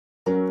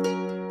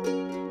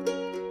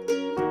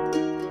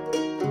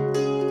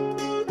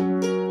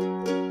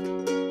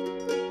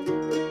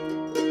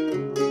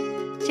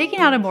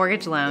Taking out a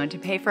mortgage loan to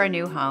pay for a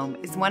new home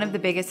is one of the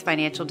biggest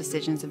financial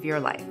decisions of your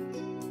life.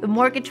 The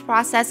mortgage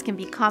process can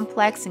be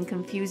complex and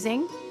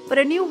confusing, but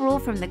a new rule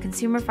from the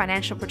Consumer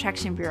Financial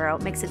Protection Bureau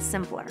makes it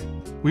simpler.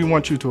 We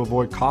want you to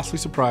avoid costly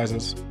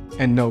surprises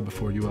and know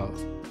before you owe.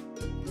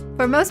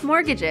 For most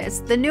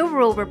mortgages, the new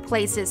rule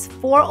replaces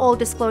 4 old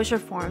disclosure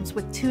forms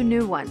with 2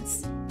 new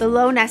ones, the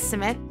loan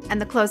estimate and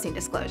the closing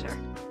disclosure.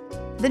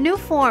 The new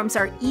forms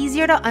are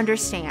easier to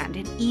understand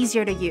and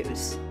easier to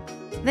use.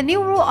 The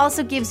new rule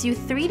also gives you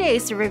 3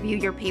 days to review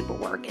your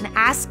paperwork and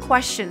ask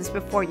questions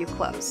before you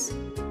close.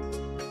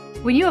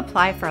 When you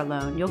apply for a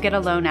loan, you'll get a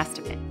loan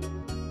estimate.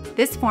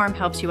 This form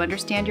helps you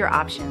understand your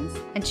options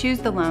and choose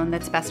the loan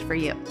that's best for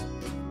you.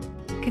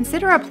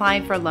 Consider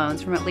applying for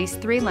loans from at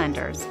least 3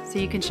 lenders so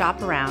you can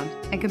shop around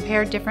and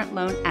compare different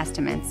loan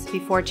estimates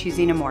before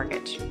choosing a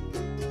mortgage.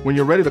 When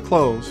you're ready to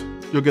close,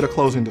 you'll get a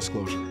closing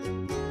disclosure.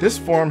 This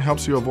form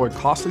helps you avoid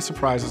costly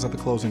surprises at the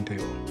closing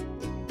table.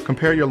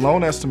 Compare your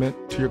loan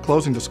estimate to your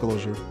closing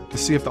disclosure to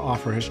see if the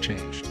offer has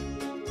changed.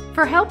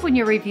 For help when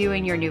you're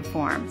reviewing your new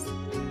forms,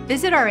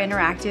 visit our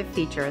interactive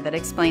feature that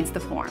explains the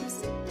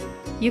forms.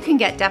 You can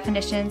get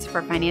definitions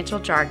for financial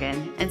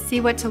jargon and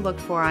see what to look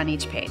for on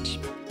each page.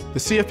 The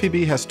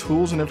CFPB has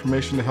tools and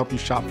information to help you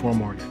shop for a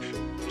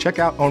mortgage. Check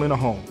out Owning a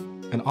Home,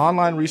 an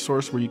online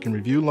resource where you can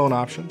review loan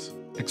options,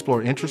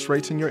 explore interest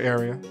rates in your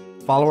area,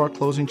 follow our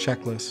closing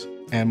checklist,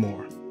 and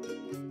more.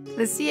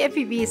 The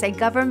CFPB is a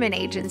government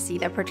agency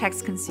that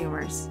protects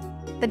consumers.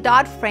 The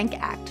Dodd-Frank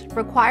Act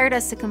required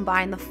us to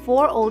combine the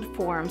 4 old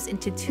forms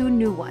into 2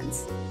 new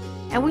ones,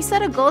 and we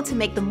set a goal to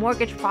make the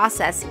mortgage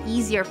process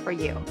easier for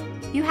you.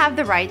 You have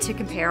the right to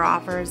compare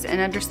offers and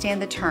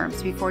understand the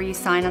terms before you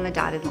sign on the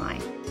dotted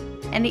line.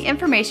 And the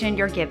information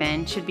you're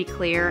given should be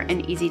clear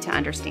and easy to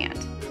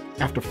understand.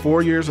 After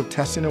 4 years of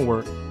testing and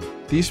work,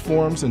 these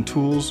forms and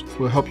tools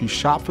will help you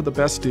shop for the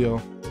best deal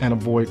and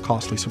avoid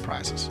costly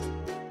surprises.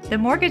 The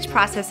mortgage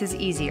process is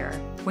easier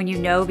when you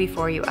know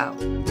before you owe.